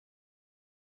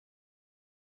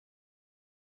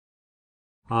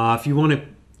If you want to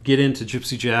get into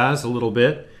gypsy jazz a little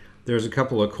bit, there's a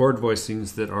couple of chord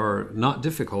voicings that are not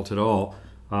difficult at all,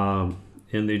 and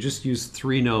they just use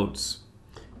 3 notes.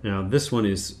 Now this one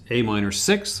is A minor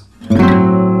 6,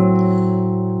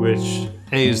 which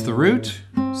A is the root,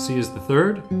 C is the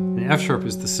 3rd, and F sharp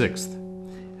is the 6th.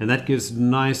 And that gives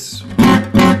nice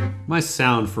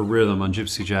sound for rhythm on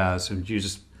gypsy jazz. And you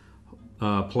just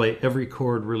play every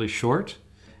chord really short,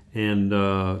 and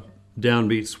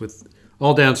downbeats with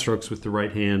all downstrokes with the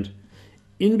right hand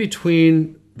in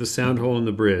between the sound hole and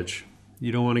the bridge.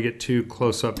 You don't want to get too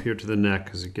close up here to the neck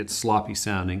because it gets sloppy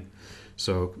sounding.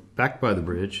 So back by the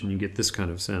bridge and you get this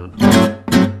kind of sound.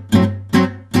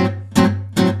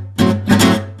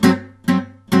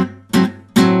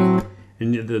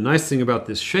 And the nice thing about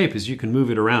this shape is you can move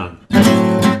it around.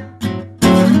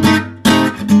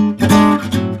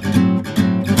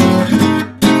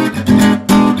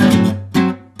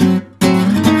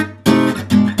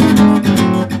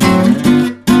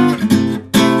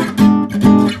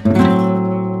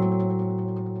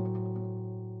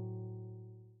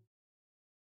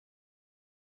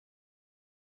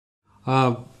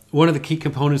 One of the key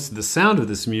components to the sound of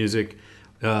this music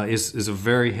is a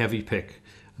very heavy pick.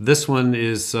 This one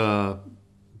is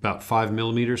about 5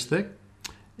 millimeters thick,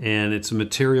 and it's a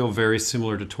material very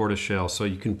similar to tortoiseshell, so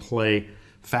you can play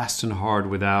fast and hard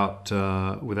without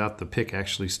the pick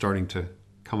actually starting to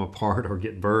come apart or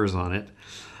get burrs on it.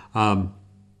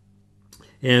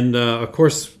 Of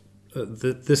course,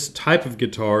 this type of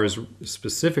guitar is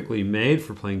specifically made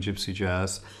for playing gypsy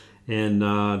jazz, and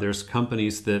there's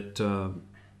companies that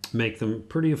make them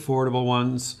pretty affordable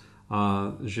ones.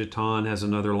 Gitan has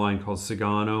another line called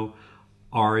Cigano.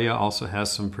 Aria also has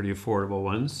some pretty affordable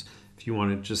ones if you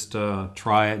want to just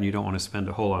try it and you don't want to spend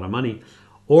a whole lot of money.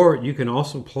 Or you can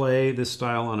also play this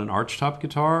style on an archtop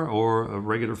guitar or a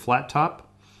regular flat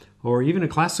top or even a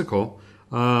classical.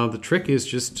 The trick is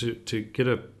just to get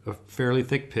a fairly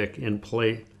thick pick and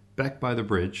play back by the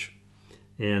bridge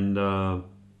and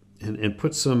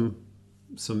put some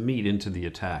meat into the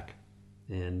attack,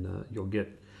 and you'll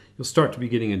start to be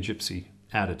getting a gypsy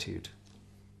attitude.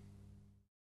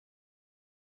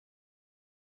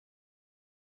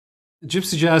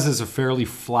 Gypsy jazz is a fairly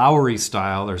flowery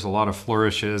style. There's a lot of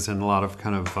flourishes and a lot of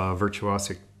kind of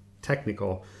virtuosic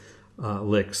technical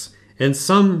licks, and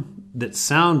some that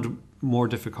sound more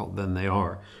difficult than they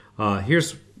are.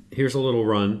 Here's a little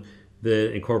run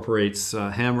that incorporates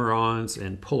hammer-ons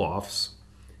and pull-offs,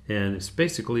 and it's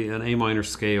basically an A minor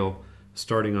scale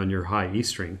starting on your high E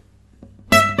string.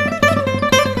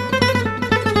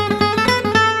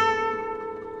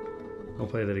 I'll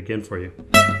play that again for you.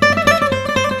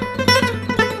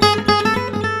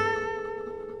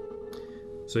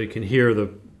 So you can hear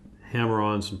the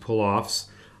hammer-ons and pull-offs.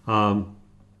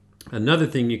 Another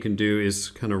thing you can do is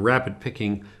kind of rapid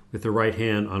picking with the right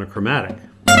hand on a chromatic.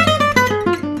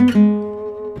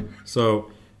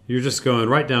 So you're just going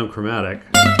right down chromatic,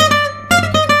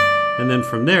 and then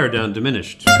from there down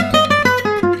diminished.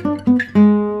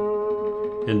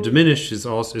 And diminished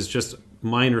is just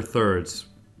minor thirds,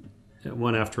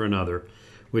 one after another,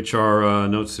 which are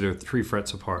notes that are 3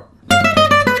 frets apart.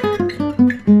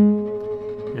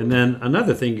 And then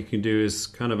another thing you can do is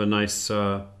kind of a nice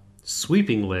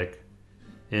sweeping lick,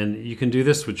 and you can do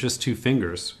this with just 2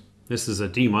 fingers. This is a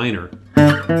D minor.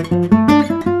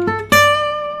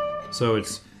 So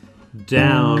it's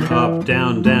down, up,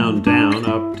 down, down, down,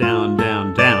 up, down,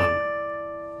 down, down.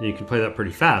 And you can play that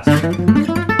pretty fast.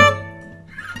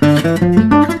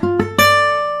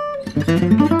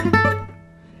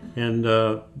 And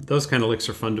those kind of licks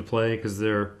are fun to play because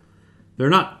they're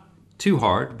not too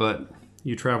hard, but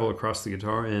you travel across the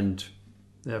guitar and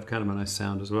they have kind of a nice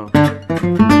sound as well.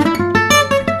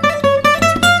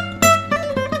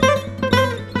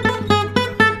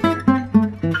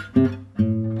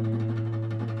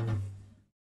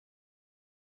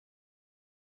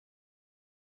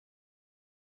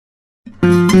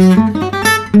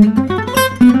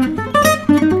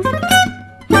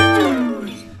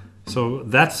 So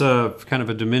that's a kind of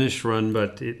a diminished run,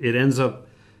 but it ends up,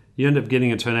 you end up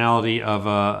getting a tonality of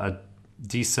a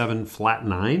D7 flat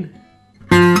 9.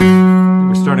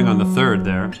 We're starting on the 3rd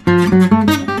there.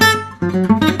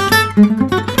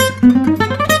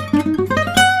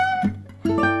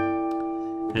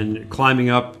 And climbing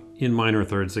up in minor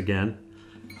thirds again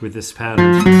with this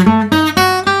pattern.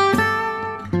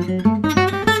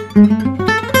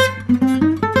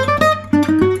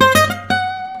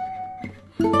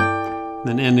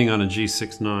 Then ending on a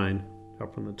G6-9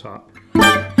 up on the top.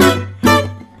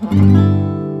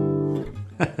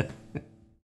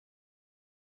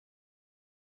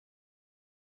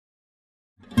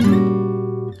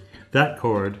 that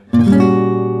chord.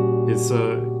 It's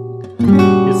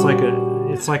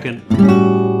like an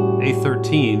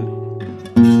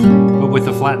A13, but with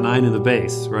a flat 9 in the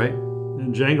bass, right?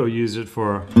 And Django used it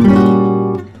for.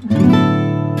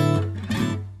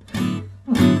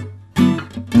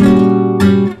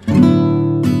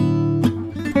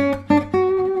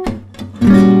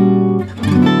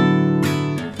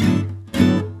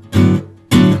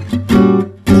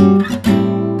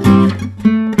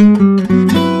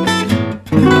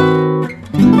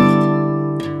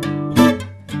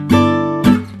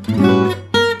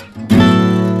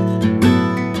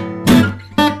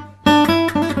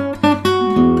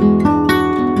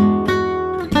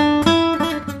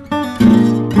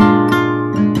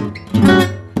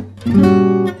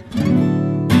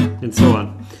 And so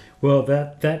on. Well,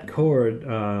 that chord,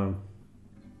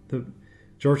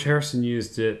 George Harrison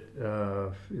used it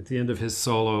at the end of his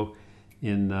solo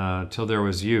in "Till There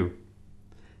Was You,"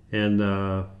 and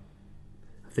I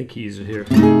think he used it here.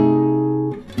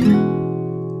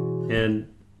 And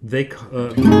the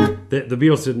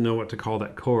Beatles didn't know what to call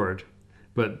that chord,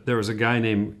 but there was a guy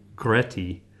named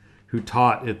Gretty who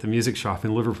taught at the music shop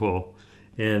in Liverpool,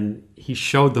 and he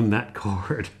showed them that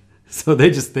chord. So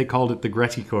they called it the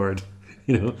Gretty chord,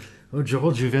 you know. Oh,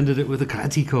 George, you've ended it with a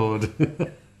Gretty chord.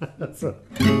 That's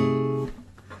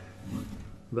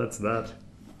that.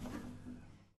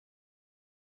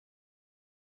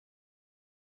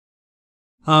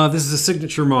 This is a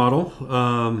signature model,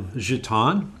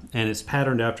 Gitan, and it's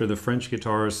patterned after the French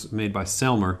guitars made by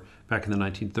Selmer back in the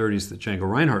 1930s that Django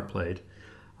Reinhardt played.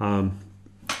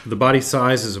 The body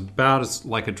size is about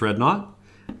like a dreadnought,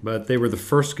 but they were the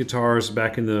first guitars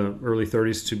back in the early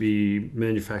 30s to be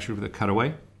manufactured with a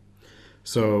cutaway.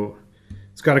 So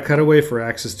it's got a cutaway for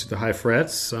access to the high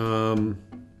frets.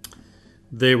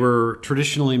 They were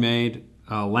traditionally made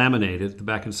laminated. The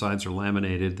back and sides are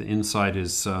laminated. The inside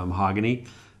is mahogany.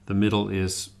 The middle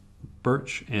is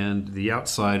birch. And the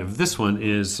outside of this one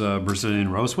is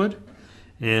Brazilian rosewood.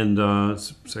 And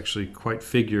it's actually quite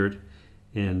figured.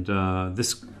 And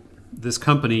this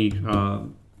company,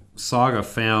 Saga,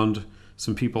 found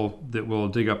some people that will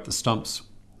dig up the stumps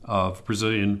of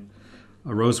Brazilian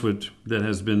rosewood that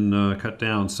has been cut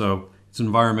down. So it's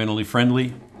environmentally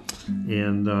friendly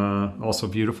and also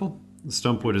beautiful. The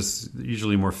stump wood is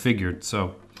usually more figured,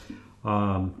 so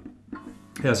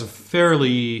it has a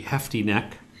fairly hefty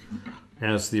neck,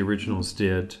 as the originals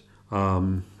did.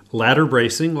 Ladder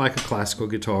bracing, like a classical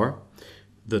guitar.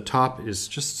 The top is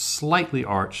just slightly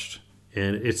arched,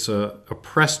 and it's a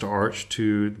pressed arch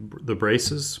to the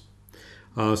braces.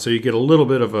 So you get a little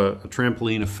bit of a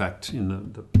trampoline effect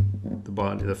in the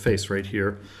body, the face right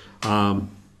here.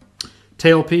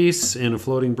 Tailpiece and a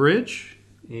floating bridge,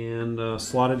 and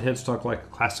slotted headstock like a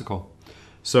classical.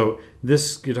 So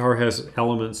this guitar has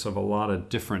elements of a lot of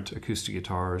different acoustic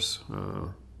guitars.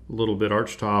 A little bit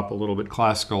arch top, a little bit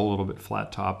classical, a little bit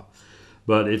flat top.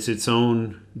 But it's its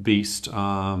own beast,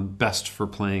 best for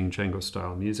playing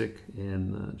Django-style music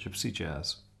in gypsy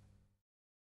jazz.